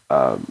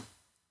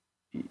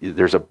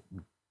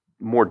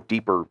more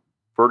deeper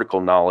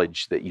vertical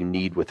knowledge that you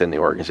need within the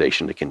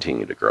organization to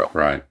continue to grow.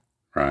 Right.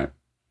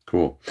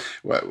 Cool.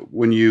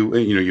 When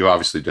you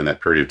obviously done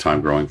that period of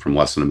time growing from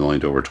less than $1 million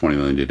to over $20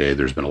 million today,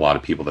 there's been a lot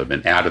of people that have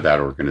been out of that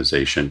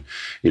organization.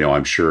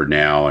 I'm sure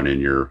now, and in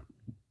your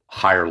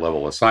higher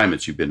level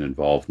assignments, you've been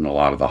involved in a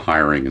lot of the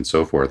hiring and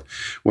so forth.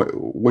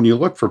 When you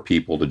look for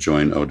people to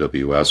join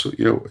OWS,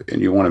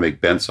 and you want to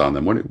make bets on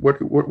them, what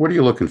are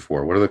you looking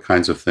for? What are the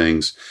kinds of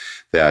things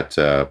that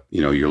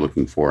you're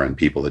looking for in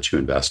people that you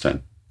invest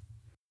in?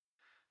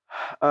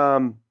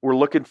 We're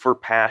looking for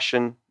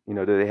passion.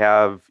 Do they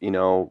have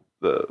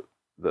the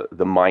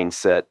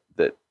mindset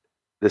that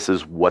this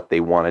is what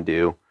they want to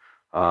do?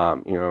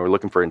 We're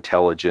looking for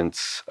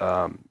intelligence.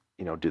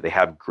 Do they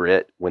have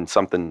grit when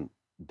something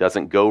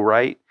doesn't go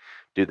right?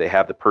 Do they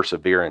have the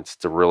perseverance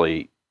to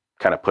really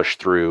kind of push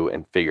through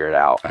and figure it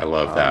out? I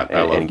love that.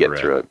 And get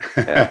through it.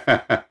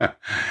 Yeah.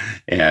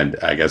 And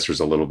I guess there's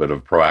a little bit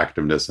of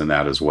proactiveness in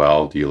that as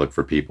well. Do you look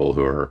for people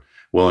who are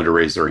willing to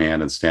raise their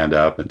hand and stand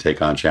up and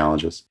take on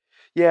challenges?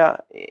 Yeah.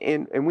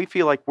 And we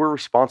feel like we're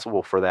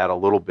responsible for that a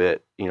little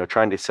bit,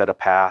 trying to set a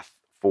path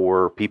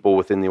for people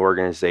within the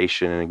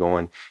organization and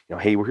going,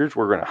 hey, here's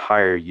where we're going to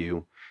hire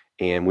you,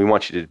 and we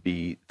want you to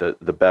be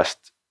the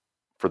best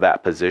for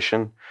that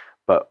position,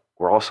 but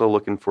we're also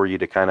looking for you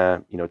to kind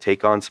of,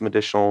 take on some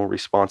additional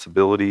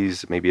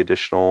responsibilities, maybe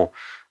additional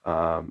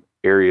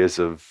areas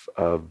of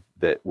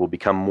that will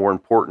become more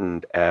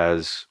important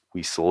as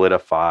we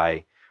solidify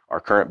our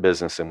current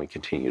business and we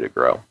continue to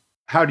grow.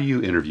 How do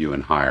you interview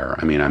and hire?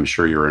 I mean, I'm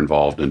sure you're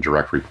involved in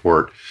direct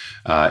report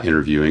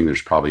interviewing.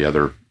 There's probably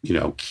other,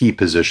 key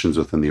positions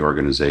within the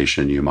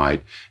organization you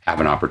might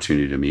have an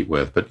opportunity to meet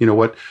with. But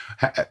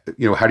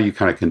how do you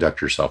kind of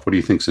conduct yourself? What do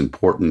you think is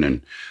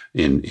important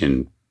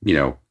in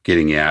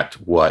getting at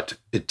what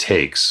it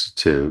takes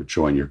to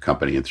join your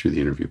company and through the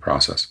interview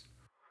process?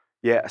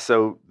 Yeah.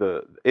 So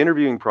the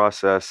interviewing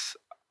process,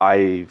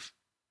 I've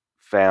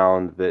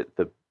found that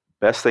the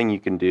best thing you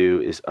can do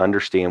is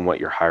understand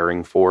what you're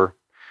hiring for.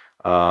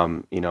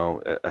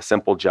 A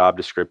simple job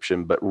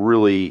description, but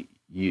really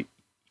you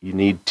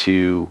need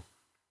to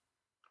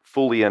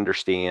fully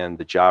understand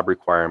the job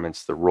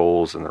requirements, the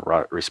roles, and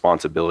the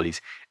responsibilities,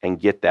 and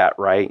get that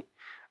right.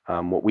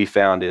 What we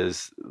found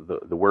is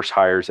the worst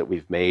hires that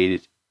we've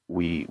made,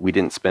 we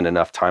didn't spend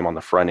enough time on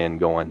the front end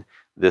going,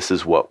 this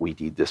is what we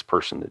need this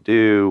person to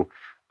do.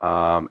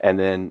 And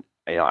then,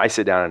 I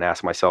sit down and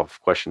ask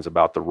myself questions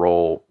about the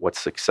role. What's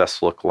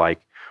success look like?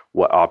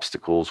 What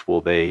obstacles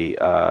will they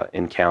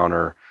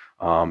encounter?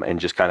 And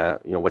just kind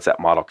of, what's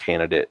that model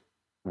candidate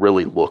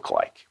really look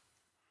like?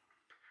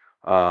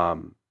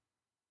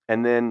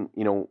 And then,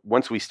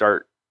 once we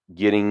start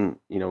getting,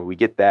 we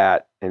get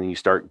that, and then you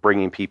start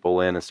bringing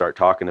people in and start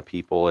talking to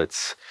people,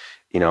 it's,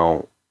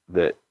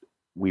 that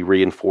we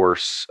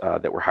reinforce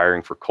that we're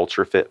hiring for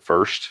culture fit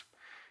first.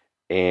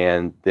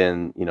 And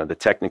then, the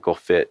technical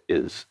fit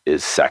is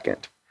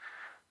second.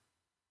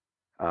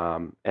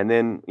 And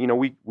then,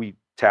 we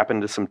tap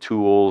into some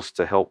tools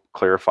to help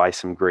clarify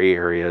some gray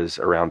areas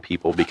around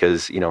people,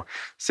 because,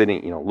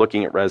 sitting,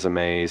 looking at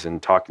resumes and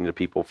talking to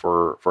people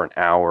for an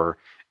hour,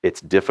 it's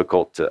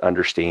difficult to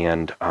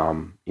understand,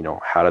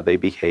 how do they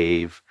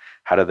behave?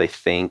 How do they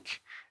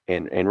think?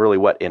 And really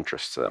what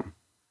interests them.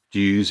 Do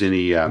you use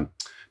any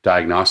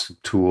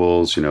diagnostic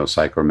tools,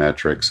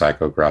 psychometric,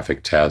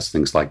 psychographic tests,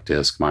 things like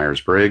DISC,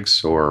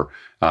 Myers-Briggs, or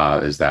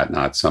is that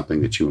not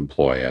something that you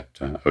employ at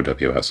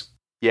OWS?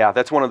 Yeah,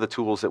 that's one of the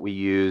tools that we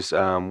use.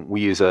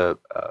 We use a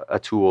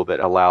tool that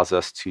allows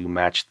us to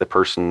match the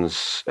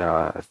person's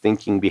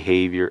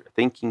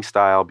thinking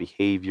style,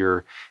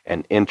 behavior,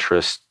 and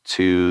interest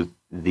to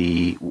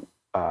the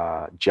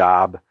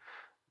job,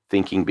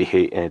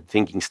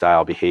 thinking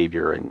style,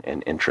 behavior,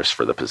 and interest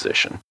for the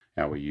position.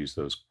 Yeah, we use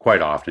those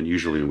quite often,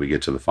 usually when we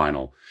get to the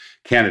final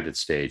candidate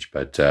stage.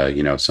 But,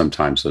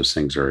 sometimes those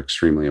things are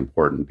extremely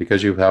important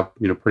because you have,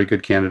 pretty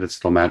good candidates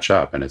that'll match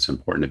up, and it's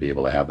important to be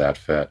able to have that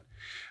fit.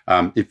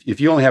 If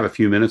you only have a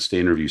few minutes to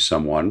interview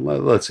someone,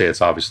 let's say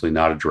it's obviously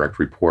not a direct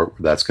report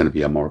where that's going to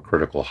be a more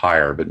critical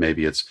hire, but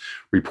maybe it's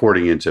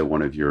reporting into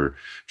one of your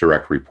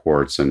direct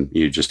reports and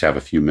you just have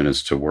a few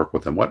minutes to work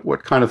with them.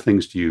 What kind of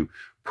things do you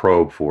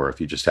probe for if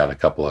you just had a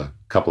couple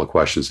of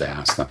questions to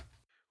ask them?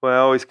 Well, I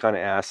always kind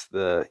of ask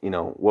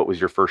what was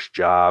your first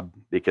job?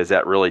 Because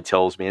that really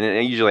tells me, and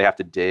I usually have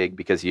to dig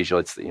because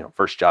usually it's the,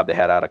 first job they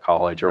had out of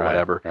college or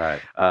whatever.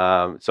 Right.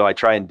 So I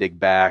try and dig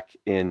back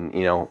in,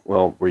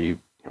 were you,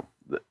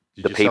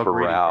 the paper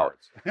route?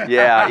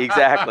 Yeah,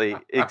 exactly.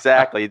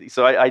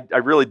 So I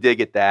really dig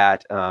at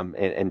that,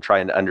 and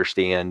trying to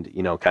understand,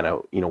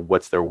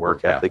 what's their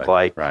work ethic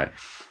like. Right.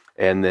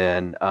 And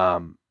then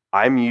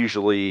I'm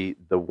usually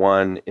the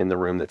one in the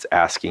room that's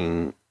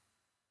asking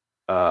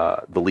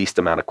the least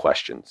amount of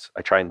questions.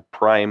 I try and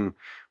prime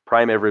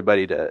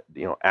everybody to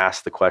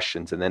ask the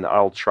questions, and then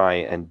I'll try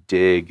and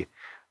dig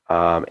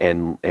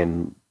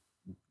and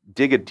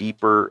dig a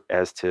deeper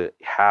as to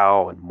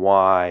how and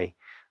why,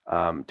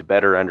 to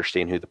better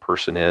understand who the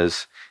person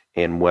is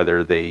and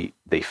whether they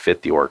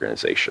fit the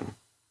organization.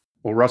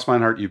 Well, Russ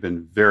Meinhardt, you've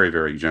been very,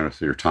 very generous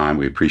with your time.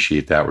 We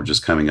appreciate that. We're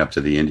just coming up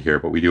to the end here,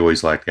 but we do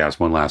always like to ask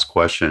one last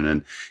question.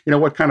 And,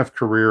 what kind of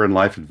career and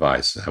life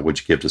advice would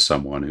you give to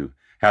someone who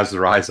has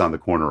their eyes on the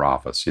corner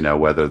office,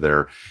 whether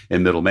they're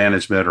in middle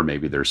management or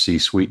maybe they're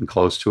C-suite and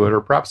close to it,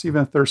 or perhaps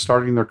even if they're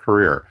starting their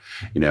career,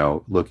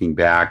 looking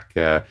back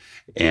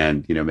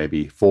and,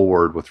 maybe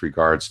forward with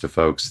regards to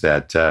folks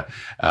that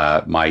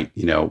might,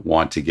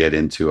 want to get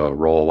into a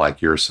role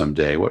like yours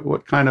someday.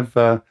 What kind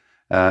of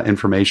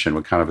information,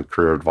 what kind of a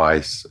career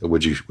advice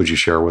would you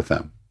share with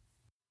them?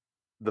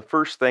 The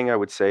first thing I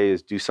would say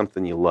is do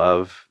something you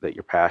love, that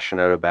you're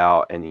passionate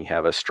about and you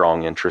have a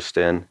strong interest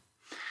in.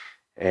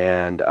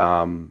 And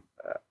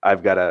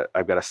I've got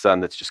a son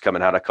that's just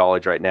coming out of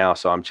college right now,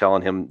 so I'm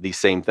telling him these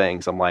same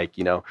things. I'm like,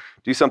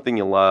 do something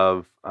you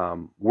love,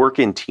 work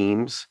in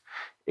teams,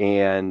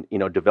 and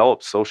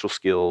develop social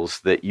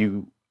skills that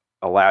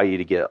allow you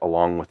to get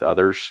along with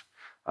others.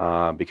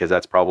 Because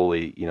that's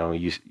probably,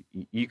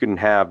 you can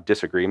have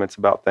disagreements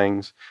about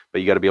things,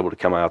 but you got to be able to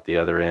come out the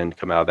other end,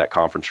 come out of that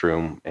conference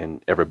room,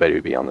 and everybody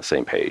would be on the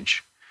same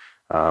page.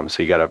 So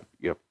you got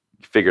to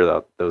figure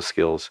out those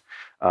skills.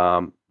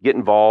 Get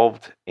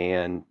involved,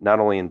 and not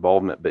only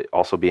involvement, but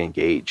also be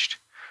engaged.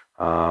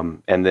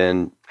 And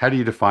then, how do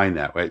you define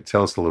that? Wait,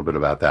 tell us a little bit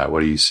about that. What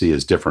do you see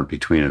as different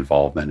between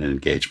involvement and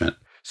engagement?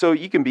 So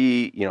you can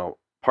be,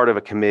 part of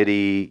a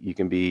committee. You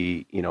can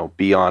be,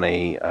 be on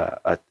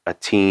a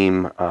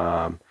team,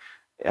 but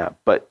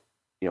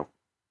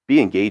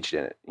be engaged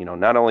in it.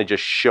 Not only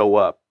just show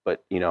up,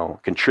 but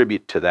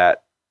contribute to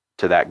that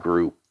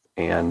group,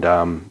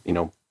 and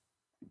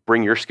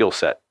bring your skill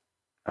set.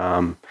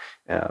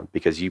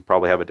 Because you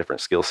probably have a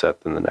different skill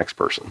set than the next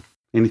person.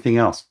 Anything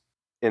else?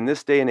 In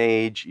this day and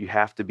age, you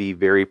have to be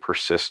very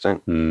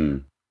persistent,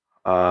 and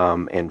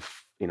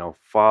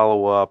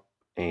follow up.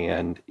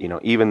 And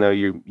even though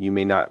you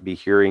may not be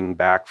hearing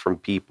back from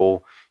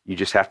people, you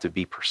just have to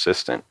be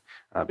persistent,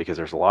 because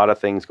there's a lot of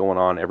things going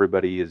on.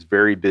 Everybody is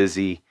very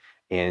busy,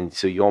 and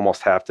so you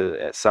almost have to,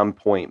 at some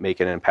point, make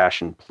an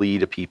impassioned plea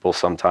to people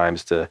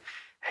sometimes to,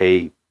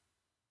 hey,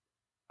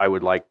 I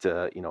would like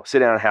to, sit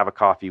down and have a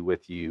coffee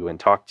with you and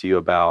talk to you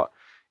about,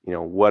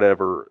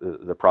 whatever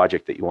the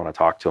project that you want to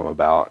talk to them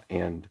about.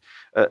 And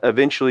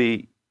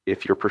eventually,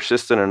 if you're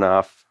persistent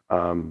enough,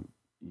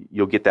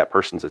 you'll get that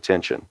person's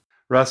attention.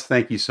 Russ,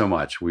 thank you so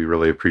much. We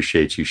really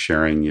appreciate you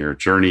sharing your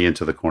journey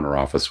into the corner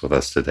office with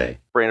us today.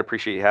 Brant,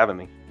 appreciate you having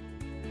me.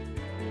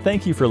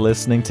 Thank you for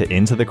listening to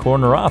Into the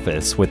Corner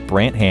Office with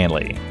Brant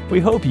Hanley. We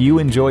hope you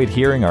enjoyed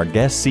hearing our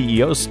guest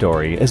CEO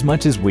story as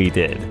much as we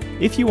did.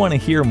 If you want to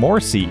hear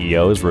more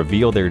CEOs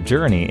reveal their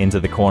journey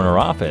into the corner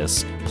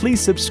office, please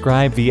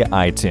subscribe via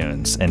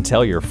iTunes and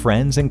tell your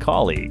friends and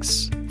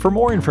colleagues. For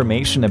more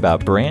information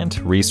about Brant,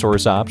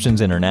 Resource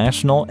Options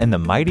International, and the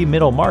mighty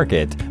middle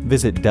market,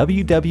 visit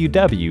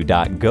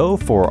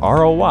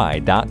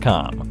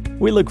www.goforroi.com.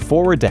 We look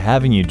forward to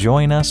having you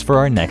join us for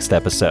our next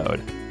episode.